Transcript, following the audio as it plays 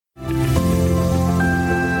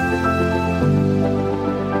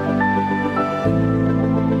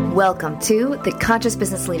Welcome to the Conscious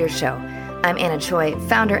Business Leaders Show. I'm Anna Choi,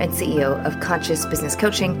 founder and CEO of Conscious Business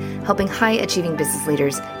Coaching, helping high-achieving business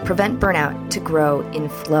leaders prevent burnout to grow in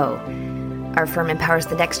flow. Our firm empowers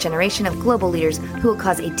the next generation of global leaders who will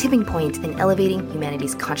cause a tipping point in elevating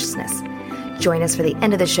humanity's consciousness. Join us for the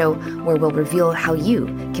end of the show, where we'll reveal how you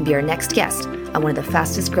can be our next guest on one of the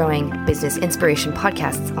fastest growing business inspiration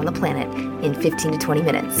podcasts on the planet in 15 to 20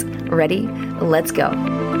 minutes. Ready? Let's go.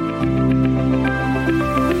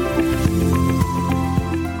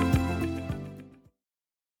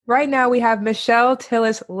 Right now, we have Michelle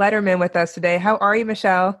Tillis Lederman with us today. How are you,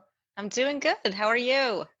 Michelle? I'm doing good. How are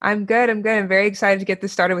you? I'm good. I'm very excited to get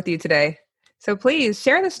this started with you today. So please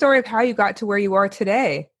share the story of how you got to where you are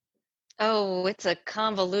today. Oh, it's a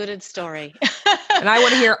convoluted story. And I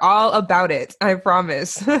want to hear all about it. I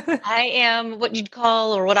promise. I am what you'd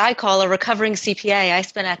call, or what I call, a recovering CPA. I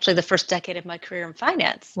spent actually the first decade of my career in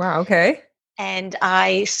finance. Wow. Okay. And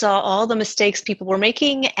I saw all the mistakes people were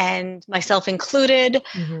making, and myself included.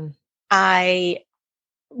 Mm-hmm. I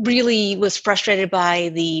really was frustrated by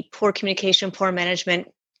the poor communication, poor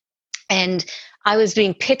management. And I was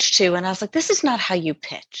being pitched to, and I was like, this is not how you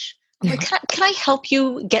pitch. I'm like, can I help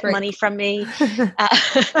you get money from me? And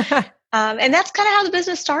that's kind of how the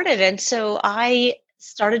business started. And so I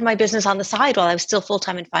started my business on the side while I was still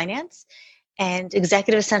full-time in finance. And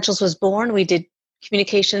Executive Essentials was born. We did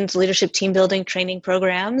communications, leadership, team building, training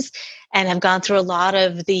programs, and have gone through a lot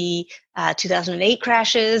of the 2008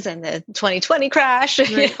 crashes and the 2020 crash.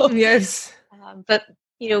 Right. Yes. But,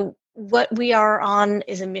 what we are on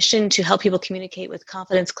is a mission to help people communicate with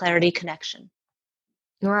confidence, clarity, connection.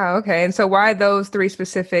 Wow. Okay. And so why those three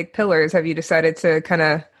specific pillars have you decided to kind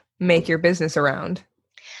of make your business around?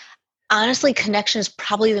 Honestly, connection is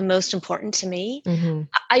probably the most important to me. Mm-hmm.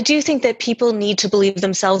 I do think that people need to believe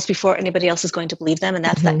themselves before anybody else is going to believe them. And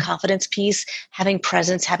that's that confidence piece. Having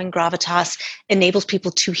presence, having gravitas enables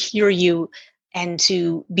people to hear you and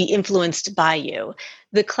to be influenced by you.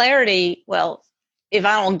 The clarity, well, if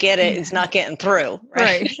I don't get it, it's not getting through.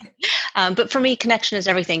 Right. But for me, connection is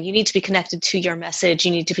everything. You need to be connected to your message.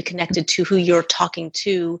 You need to be connected to who you're talking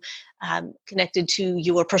to, connected to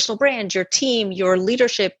your personal brand, your team, your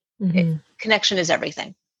leadership. Connection is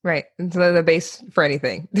everything. Right. And so the base for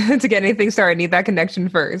anything. To get anything started, need that connection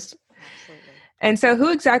first. Absolutely. And so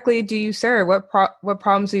who exactly do you serve? What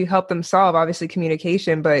problems do you help them solve? Obviously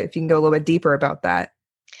communication, but if you can go a little bit deeper about that.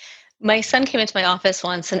 My son came into my office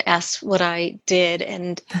once and asked what I did.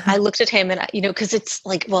 And I looked at him and, because it's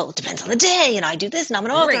like, well, it depends on the day. And I do this and I'm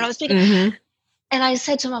an author and I was speaking. And I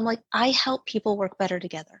said to him, I'm like, I help people work better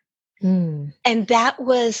together. And that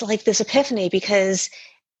was like this epiphany, because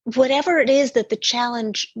whatever it is that the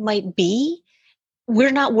challenge might be, we're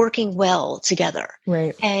not working well together.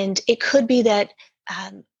 Right. And it could be that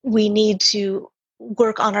we need to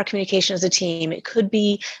work on our communication as a team. It could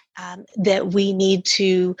be that we need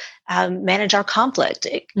to manage our conflict.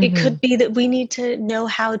 It could be that we need to know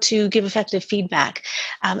how to give effective feedback.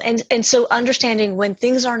 And so understanding when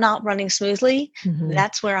things are not running smoothly,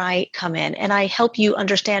 that's where I come in. And I help you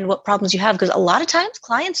understand what problems you have, because a lot of times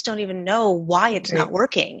clients don't even know why it's not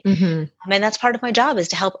working. And that's part of my job, is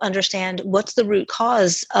to help understand what's the root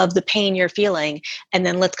cause of the pain you're feeling, and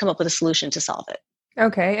then let's come up with a solution to solve it.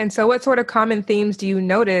 Okay. And so what sort of common themes do you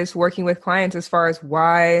notice working with clients as far as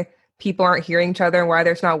why people aren't hearing each other and why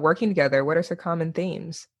they're not working together? What are some common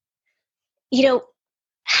themes?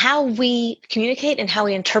 How we communicate and how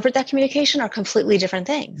we interpret that communication are completely different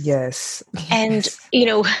things. Yes. And,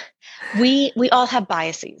 we all have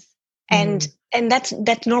biases, and that's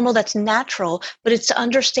normal. That's natural, but it's to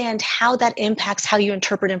understand how that impacts how you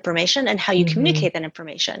interpret information and how you communicate that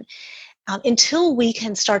information. Until we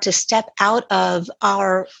can start to step out of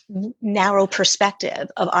our narrow perspective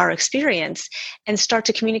of our experience and start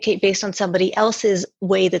to communicate based on somebody else's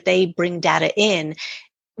way that they bring data in,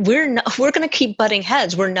 we're going to keep butting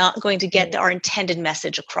heads. We're not going to get our intended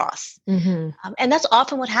message across. And that's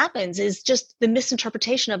often what happens, is just the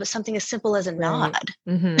misinterpretation of something as simple as a nod.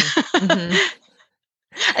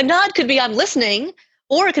 A nod could be "I'm listening,"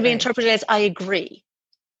 or it could be interpreted as "I agree."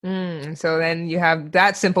 So then you have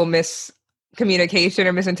that simple miscommunication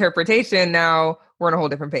or misinterpretation. Now we're on a whole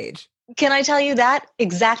different page. Can I tell you that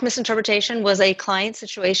exact misinterpretation was a client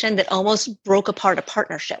situation that almost broke apart a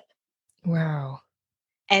partnership? Wow.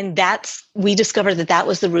 And we discovered that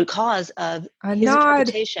was the root cause of his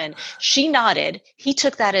interpretation. She nodded. He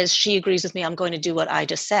took that as, she agrees with me. I'm going to do what I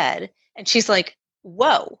just said. And she's like,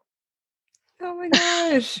 whoa. Oh my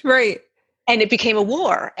gosh. Right. And it became a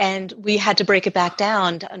war, and we had to break it back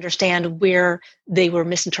down to understand where they were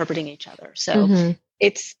misinterpreting each other. So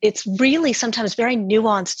it's really sometimes very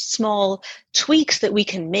nuanced, small tweaks that we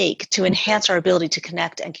can make to enhance our ability to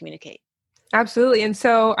connect and communicate. Absolutely. And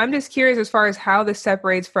so I'm just curious as far as how this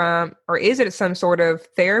separates from, or is it some sort of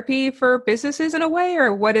therapy for businesses in a way,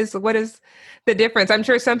 or what is the difference? I'm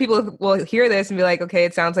sure some people will hear this and be like, okay,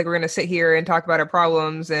 it sounds like we're going to sit here and talk about our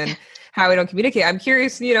problems and how we don't communicate. I'm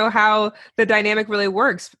curious, how the dynamic really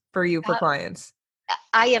works for you, for clients.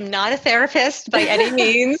 I am not a therapist by any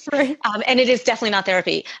means, Right. And it is definitely not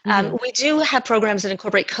therapy. We do have programs that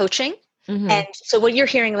incorporate coaching. And so what you're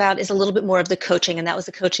hearing about is a little bit more of the coaching, and that was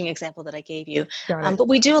the coaching example that I gave you. But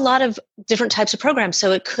we do a lot of different types of programs.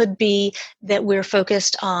 So it could be that we're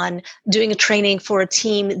focused on doing a training for a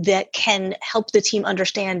team that can help the team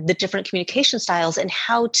understand the different communication styles and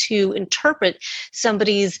how to interpret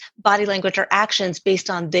somebody's body language or actions based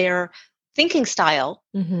on their thinking style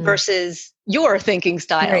versus your thinking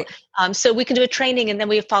style. Right. So we can do a training, and then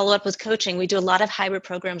we follow up with coaching. We do a lot of hybrid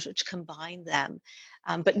programs which combine them.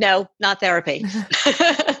 But no, not therapy.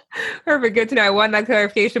 Perfect. Good to know. I want that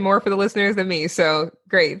clarification more for the listeners than me. So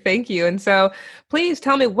great. Thank you. And so please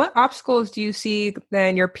tell me, what obstacles do you see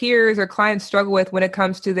then your peers or clients struggle with when it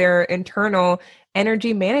comes to their internal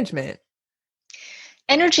energy management?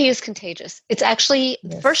 Energy is contagious. It's actually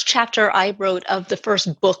the first chapter I wrote of the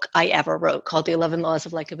first book I ever wrote, called The 11 Laws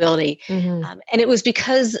of Likability. And it was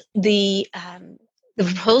because the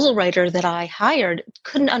proposal writer that I hired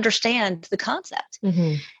couldn't understand the concept.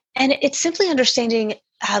 And it's simply understanding,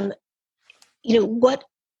 what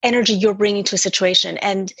energy you're bringing to a situation,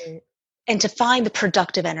 and to find the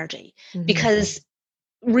productive energy. Because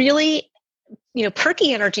really,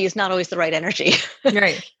 perky energy is not always the right energy.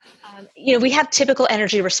 Right. We have typical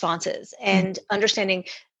energy responses, and understanding,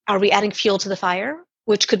 are we adding fuel to the fire?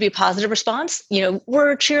 Which could be a positive response.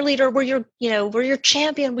 We're a cheerleader, we're your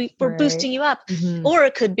champion, we're boosting you up. Or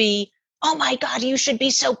it could be, oh my God, you should be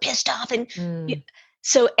so pissed off. And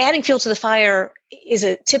so adding fuel to the fire is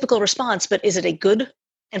a typical response, but is it a good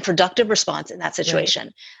and productive response in that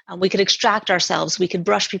situation? We could extract ourselves, we could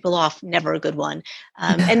brush people off, never a good one.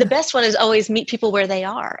 And the best one is always meet people where they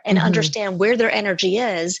are and understand where their energy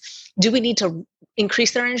is. Do we need to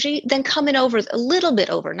increase their energy? Then come in over a little bit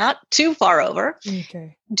over, not too far over.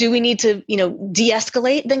 Do we need to,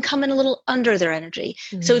 de-escalate? Then come in a little under their energy.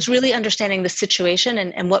 So it's really understanding the situation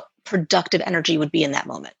and what productive energy would be in that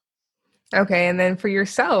moment. Okay. And then for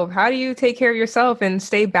yourself, how do you take care of yourself and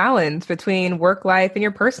stay balanced between work life and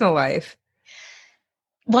your personal life?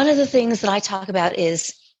 One of the things that I talk about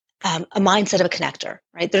is a mindset of a connector,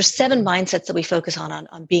 right? There's 7 mindsets that we focus on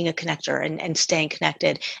being a connector and staying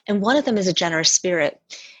connected. And one of them is a generous spirit.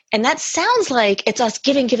 And that sounds like it's us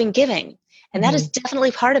giving. And that is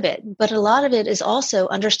definitely part of it. But a lot of it is also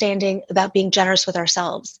understanding about being generous with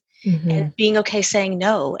ourselves. And being okay saying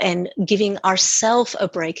no, and giving ourselves a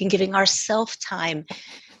break, and giving ourselves time.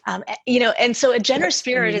 And so a generous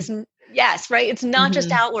spirit is, yes, right? It's not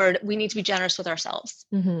just outward. We need to be generous with ourselves.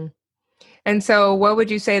 And so what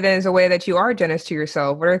would you say then is a way that you are generous to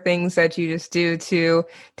yourself? What are things that you just do to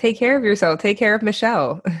take care of yourself, take care of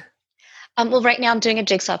Michelle? Well, right now I'm doing a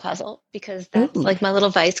jigsaw puzzle, because that's like my little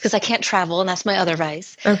vice, because I can't travel, and that's my other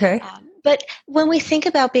vice. Okay. But when we think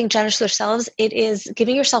about being generous with ourselves, it is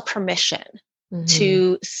giving yourself permission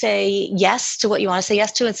to say yes to what you want to say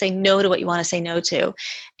yes to, and say no to what you want to say no to.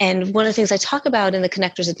 And one of the things I talk about in the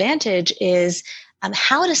Connector's Advantage is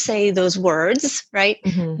how to say those words, right?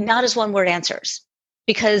 Not as one word answers,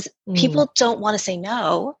 because people don't want to say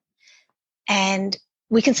no. And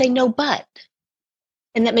we can say no, but,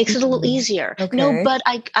 and that makes it a little easier. Okay. No, but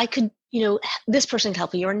I could, this person can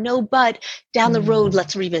help you, or no, but down the road,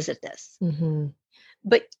 let's revisit this.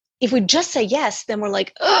 But if we just say yes, then we're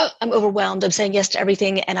like, oh, I'm overwhelmed. I'm saying yes to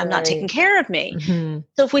everything, and I'm not taking care of me.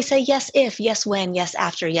 So if we say yes, if, yes, when, yes,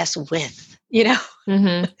 after, yes, with,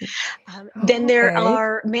 then there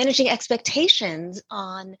are managing expectations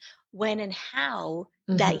on when and how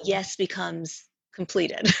that yes becomes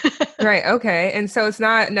completed. Right. Okay. And so it's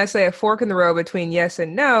not necessarily a fork in the road between yes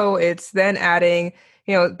and no. It's then adding,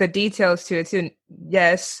 the details to it. So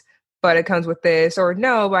yes, but it comes with this, or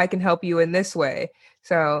no, but I can help you in this way.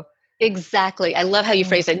 So exactly. I love how you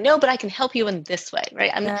phrase it. No, but I can help you in this way.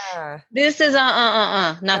 Right. This is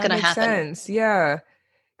not going to happen. Sense. Yeah.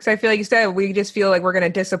 Because I feel like you said, we just feel like we're going to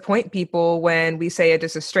disappoint people when we say it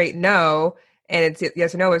just a straight no. And it's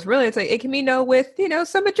yes or no. It's like, it can be no with,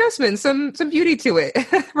 some adjustments, some beauty to it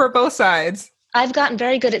for both sides. I've gotten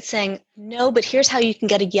very good at saying no, but here's how you can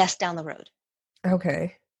get a yes down the road.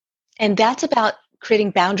 Okay. And that's about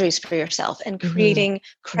creating boundaries for yourself and creating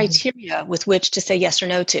criteria with which to say yes or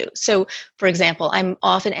no to. So, for example, I'm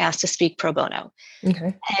often asked to speak pro bono.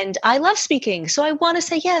 Okay. And I love speaking. So I want to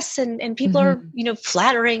say yes. And people are,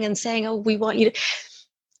 flattering and saying, oh, we want you to.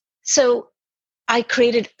 So I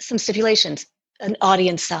created some stipulations, an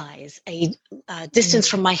audience size, a distance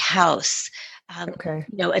from my house,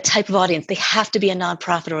 a type of audience. They have to be a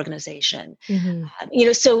nonprofit organization, and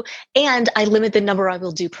I limit the number I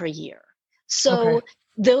will do per year. So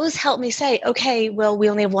those help me say, okay, well, we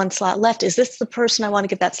only have one slot left. Is this the person I want to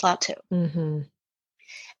give that slot to?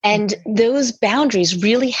 And those boundaries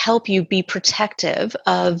really help you be protective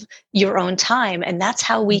of your own time. And that's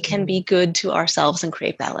how we can be good to ourselves and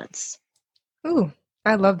create balance. Ooh,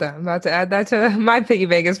 I love that. I'm about to add that to my piggy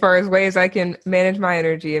bank as far as ways I can manage my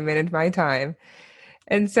energy and manage my time.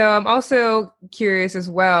 And so I'm also curious as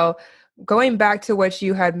well, going back to what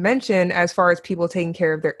you had mentioned as far as people taking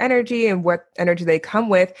care of their energy and what energy they come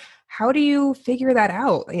with, how do you figure that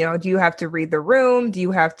out? Do you have to read the room? Do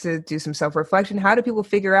you have to do some self-reflection? How do people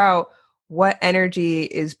figure out what energy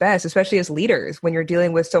is best, especially as leaders when you're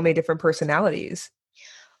dealing with so many different personalities?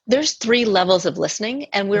 There's 3 levels of listening,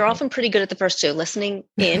 and we're often pretty good at the first 2. Listening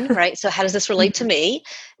in, right? So how does this relate to me?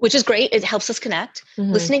 Which is great. It helps us connect.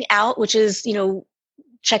 Listening out, which is,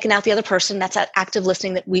 checking out the other person. That's that active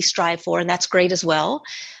listening that we strive for, and that's great as well.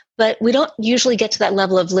 But we don't usually get to that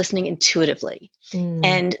level of listening intuitively.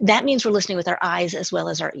 And that means we're listening with our eyes as well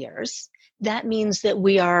as our ears. That means that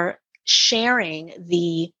we are sharing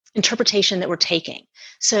the interpretation that we're taking.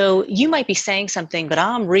 So you might be saying something, but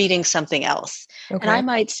I'm reading something else. And I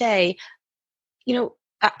might say,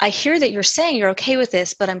 I hear that you're saying you're okay with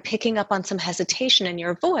this, but I'm picking up on some hesitation in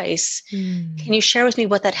your voice. Can you share with me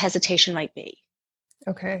what that hesitation might be?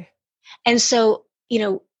 Okay. And so,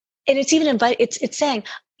 and it's even it's saying,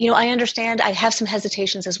 I understand I have some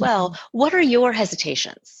hesitations as well. What are your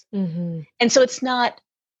hesitations? And so it's not,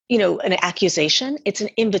 an accusation. It's an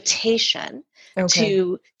invitation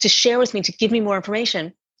to share with me, to give me more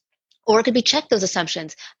information. Or it could be check those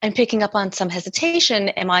assumptions. I'm picking up on some hesitation.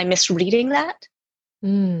 Am I misreading that?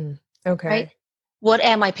 Okay. Right? What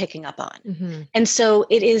am I picking up on? And so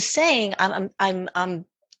it is saying, I'm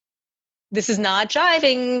this is not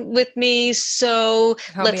jiving with me. So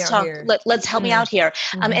let's talk. Let's help me out here.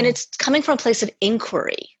 And it's coming from a place of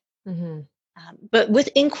inquiry. But with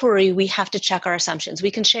inquiry, we have to check our assumptions.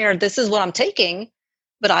 We can share, this is what I'm taking,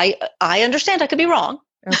 but I understand I could be wrong.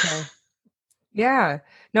 Okay. Yeah.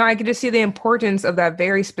 No, I could just see the importance of that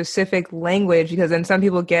very specific language, because then some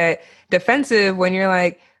people get defensive when you're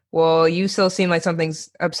like, well, you still seem like something's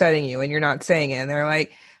upsetting you and you're not saying it. And they're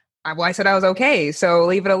like, well, I said I was okay, so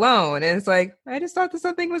leave it alone. And it's like, I just thought that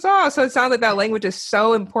something was off. So it sounds like that language is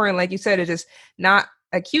so important. Like you said, it's just not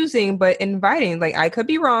accusing, but inviting. Like, I could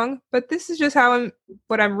be wrong, but this is just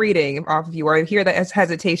what I'm reading off of you, or I hear that as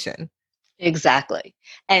hesitation. Exactly.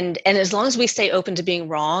 And as long as we stay open to being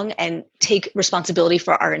wrong and take responsibility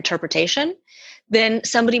for our interpretation, then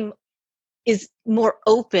somebody is more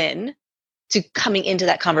open to coming into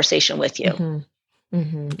that conversation with you.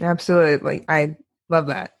 Absolutely. I love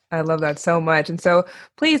that. I love that so much. And so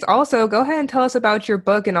please also go ahead and tell us about your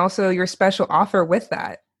book and also your special offer with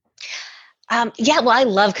that. Well, I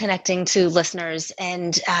love connecting to listeners.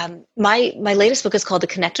 And my latest book is called The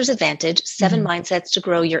Connector's Advantage, 7 Mindsets to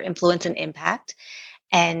Grow Your Influence and Impact.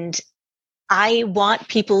 And I want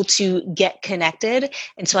people to get connected.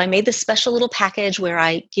 And so I made this special little package where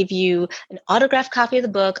I give you an autographed copy of the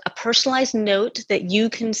book, a personalized note that you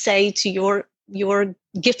can say to your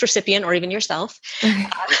gift recipient or even yourself,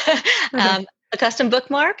 a custom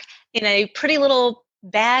bookmark in a pretty little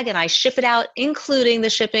bag, and I ship it out, including the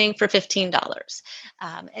shipping, for $15.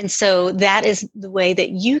 And so that is the way that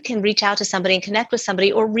you can reach out to somebody and connect with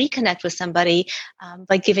somebody or reconnect with somebody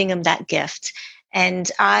by giving them that gift.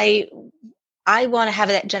 And I want to have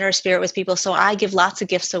that generous spirit with people, so I give lots of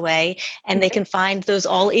gifts away, and they can find those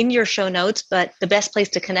all in your show notes. But the best place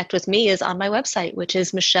to connect with me is on my website, which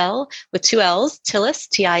is Michelle with 2 L's, Tillis,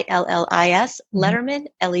 Tillis, Lederman,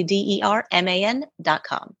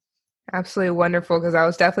 Lederman.com. Absolutely wonderful, because that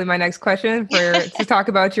was definitely my next question to talk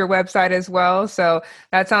about your website as well. So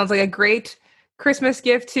that sounds like a great Christmas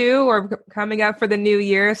gift too, or coming up for the new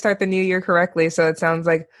year, start the new year correctly. So it sounds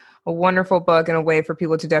like a wonderful book and a way for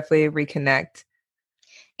people to definitely reconnect.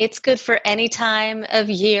 It's good for any time of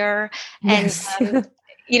year. Yes. And,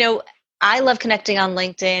 I love connecting on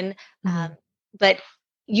LinkedIn, but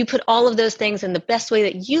you put all of those things in the best way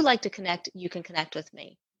that you like to connect, you can connect with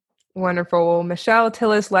me. Wonderful. Well, Michelle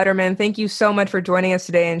Tillis Lederman, thank you so much for joining us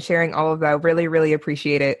today and sharing all of that. Really, really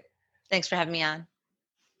appreciate it. Thanks for having me on.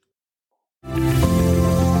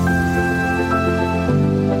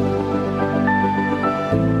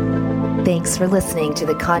 Thanks for listening to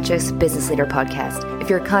the Conscious Business Leader podcast. If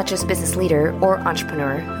you're a conscious business leader or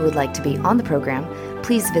entrepreneur who would like to be on the program,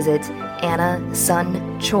 please visit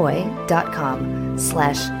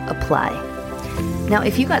annasunchoi.com/apply. Now,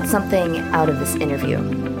 if you got something out of this interview,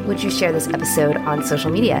 would you share this episode on social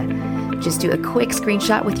media? Just do a quick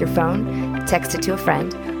screenshot with your phone, text it to a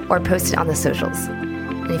friend, or post it on the socials.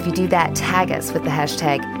 And if you do that, tag us with the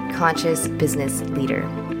hashtag Conscious Business Leader.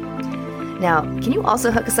 Now, can you also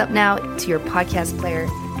hook us up now to your podcast player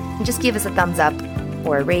and just give us a thumbs up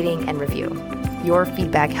or a rating and review? Your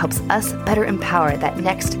feedback helps us better empower that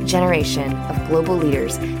next generation of global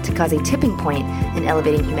leaders to cause a tipping point in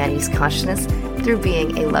elevating humanity's consciousness through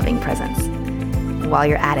being a loving presence. And while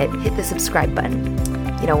you're at it, hit the subscribe button.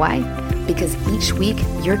 You know why? Because each week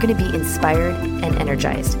you're going to be inspired and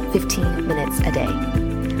energized 15 minutes a day.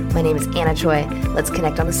 My name is Anna Choi. Let's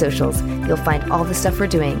connect on the socials. You'll find all the stuff we're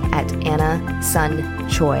doing at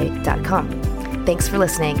annasunchoi.com. Thanks for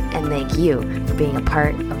listening, and thank you for being a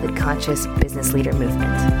part of the Conscious Business Leader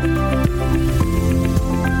movement.